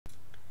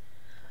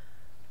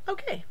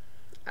Okay,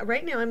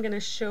 right now I'm going to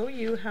show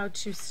you how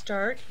to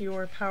start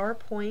your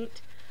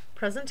PowerPoint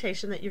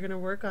presentation that you're going to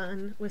work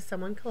on with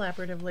someone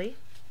collaboratively.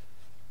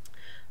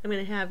 I'm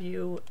going to have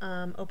you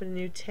open a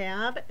new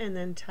tab and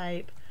then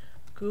type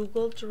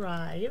Google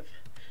Drive.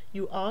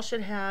 You all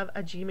should have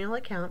a Gmail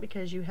account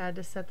because you had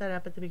to set that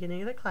up at the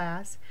beginning of the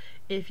class.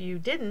 If you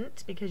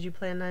didn't, because you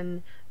plan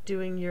on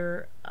doing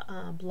your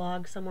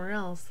blog somewhere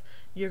else,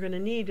 you're going to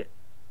need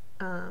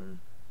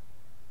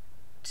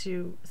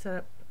to set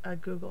up a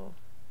Google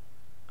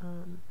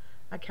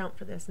account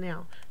for this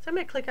now. So I'm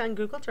going to click on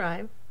Google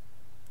Drive.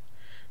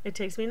 It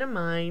takes me to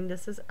mine.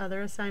 This is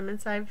other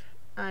assignments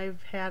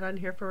I've had on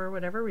here for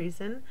whatever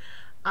reason.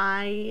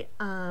 I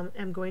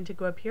am going to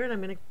go up here and I'm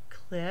going to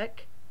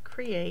click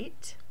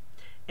Create,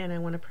 and I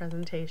want a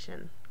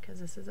presentation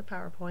because this is a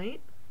PowerPoint.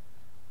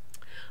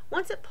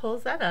 Once it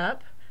pulls that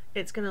up,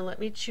 it's going to let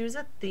me choose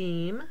a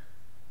theme.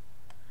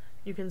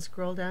 You can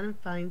scroll down and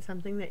find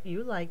something that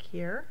you like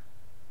here.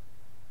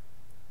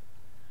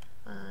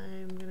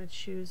 I'm going to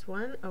choose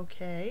one.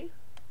 Okay.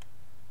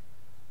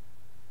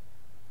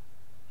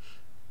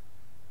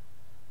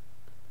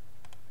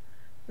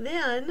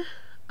 Then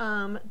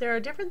there are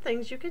different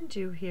things you can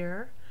do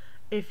here.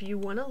 If you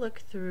want to look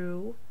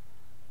through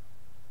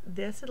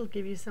this, it'll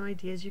give you some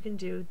ideas you can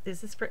do.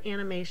 This is for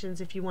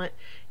animations. If you want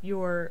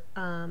your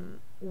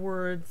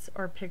words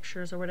or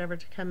pictures or whatever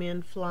to come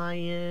in, fly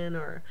in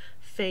or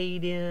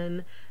fade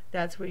in,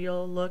 that's where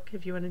you'll look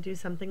if you want to do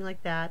something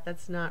like that.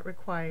 That's not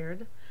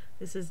required.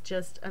 This is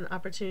just an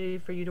opportunity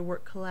for you to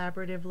work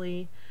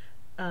collaboratively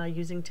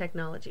using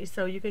technology.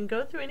 So you can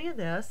go through any of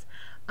this.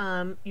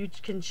 You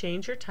can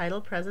change your title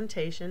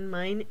presentation.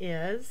 Mine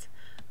is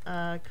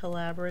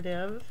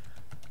Collaborative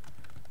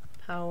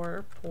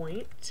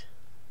PowerPoint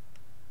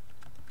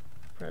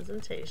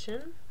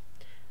Presentation.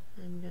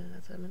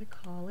 That's what I'm going to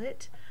call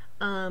it.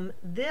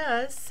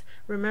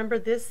 Remember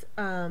this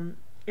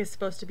is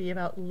supposed to be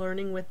about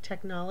learning with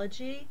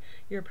technology,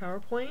 your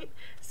PowerPoint.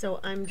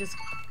 So I'm just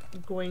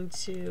going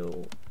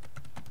to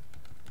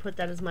put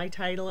that as my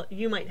title.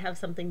 You might have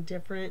something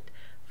different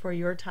for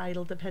your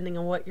title depending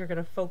on what you're going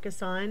to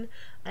focus on.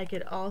 I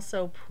could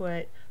also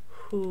put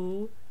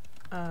who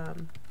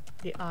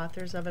the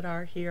authors of it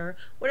are here,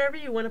 whatever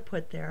you want to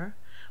put there.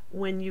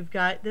 When you've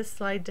got this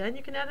slide done,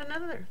 you can add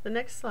the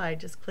next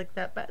slide. Just click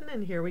that button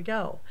and here we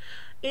go.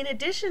 In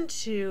addition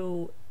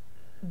to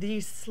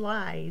these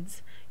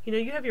slides,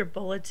 you have your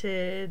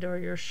bulleted or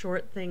your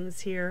short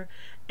things here,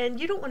 and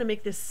you don't want to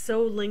make this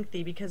so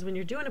lengthy because when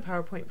you're doing a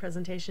PowerPoint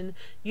presentation,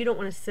 you don't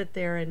want to sit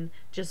there and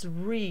just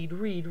read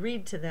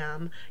to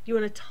them. You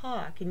want to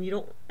talk,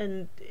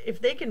 and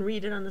if they can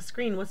read it on the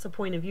screen, what's the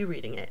point of you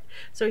reading it?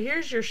 So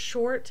here's your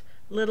short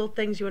little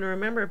things you want to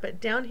remember, but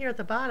down here at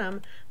the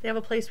bottom they have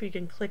a place where you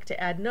can click to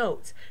add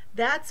notes.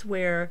 That's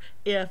where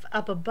if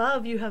up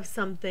above you have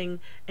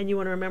something and you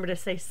want to remember to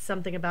say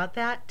something about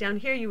that, down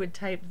here you would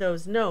type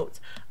those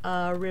notes.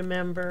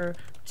 Remember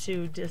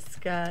to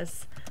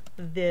discuss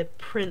the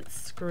print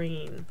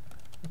screen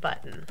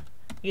button.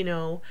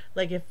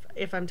 Like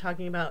if I'm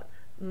talking about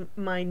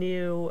my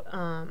new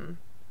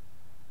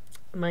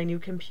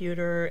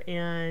computer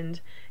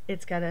and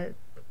it's got a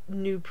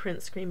new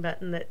print screen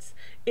button that's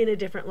in a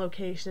different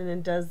location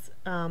and does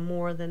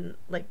more than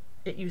like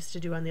it used to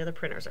do on the other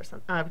printers or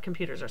some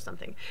computers or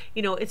something.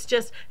 It's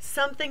just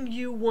something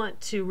you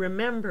want to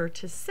remember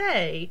to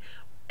say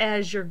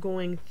as you're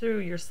going through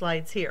your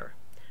slides here.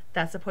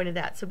 That's the point of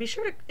that. So be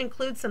sure to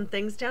include some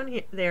things down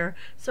here there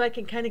so I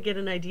can kind of get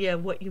an idea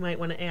of what you might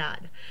want to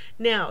add.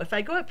 Now, if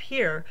I go up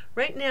here,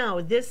 right now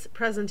this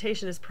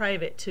presentation is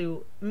private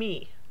to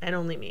me and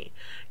only me.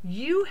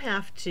 You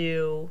have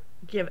to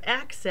give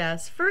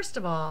access, first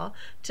of all,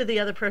 to the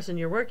other person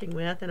you're working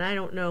with, and I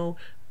don't know,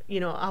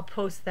 I'll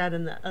post that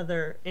in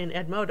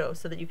Edmodo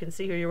so that you can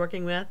see who you're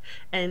working with,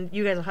 and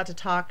you guys will have to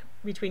talk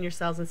between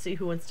yourselves and see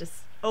who wants to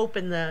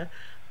open the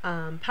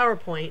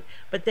PowerPoint,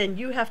 but then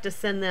you have to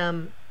send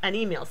them an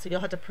email, so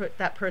you'll have to put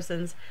that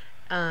person's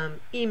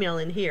email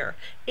in here.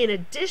 In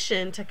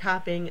addition to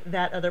copying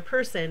that other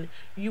person,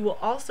 you will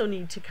also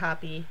need to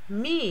copy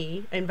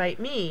me, invite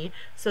me,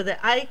 so that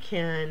I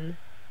can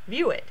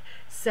view it.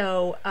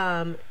 So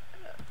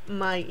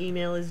my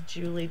email is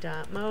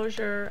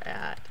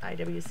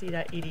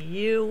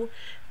julie.mosier@iwc.edu.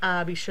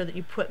 Be sure that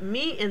you put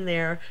me in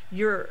there.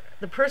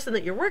 The person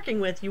that you're working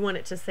with, you want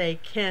it to say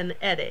can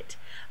edit.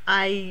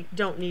 I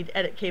don't need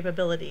edit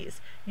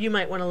capabilities. You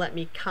might want to let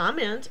me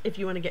comment if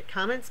you want to get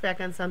comments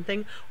back on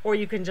something, or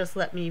you can just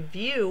let me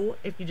view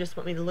if you just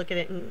want me to look at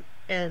it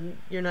and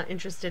you're not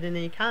interested in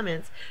any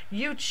comments.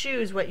 You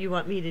choose what you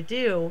want me to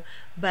do,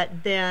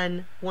 but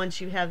then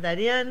once you have that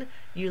in,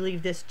 you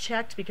leave this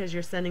checked because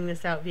you're sending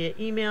this out via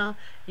email.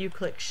 You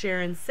click share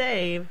and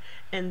save,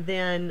 and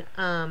then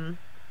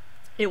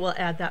it will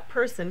add that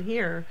person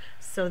here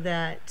so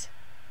that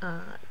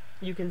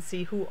you can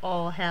see who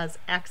all has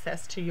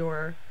access to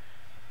your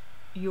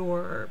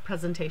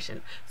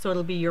presentation. So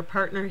it'll be your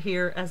partner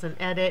here as an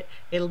edit,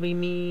 it'll be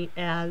me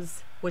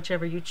as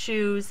whichever you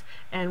choose,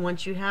 and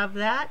once you have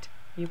that,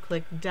 you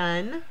click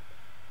done,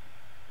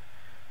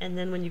 And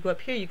then when you go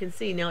up here, you can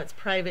see now it's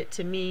private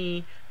to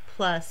me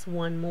plus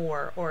one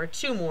more, or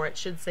two more, it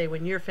should say,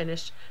 when you're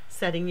finished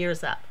setting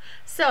yours up.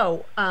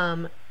 So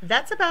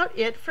that's about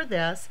it for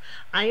this.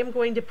 I am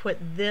going to put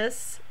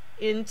this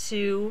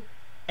into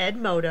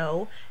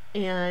Edmodo,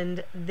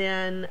 and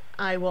then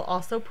I will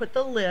also put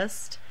the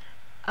list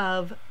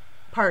of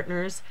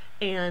partners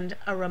and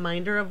a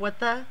reminder of what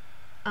the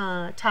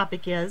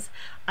topic is.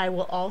 I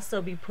will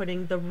also be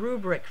putting the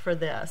rubric for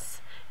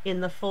this in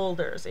the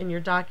folders, in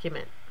your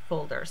document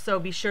folder. So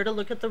be sure to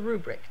look at the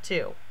rubric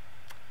too.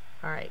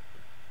 All right.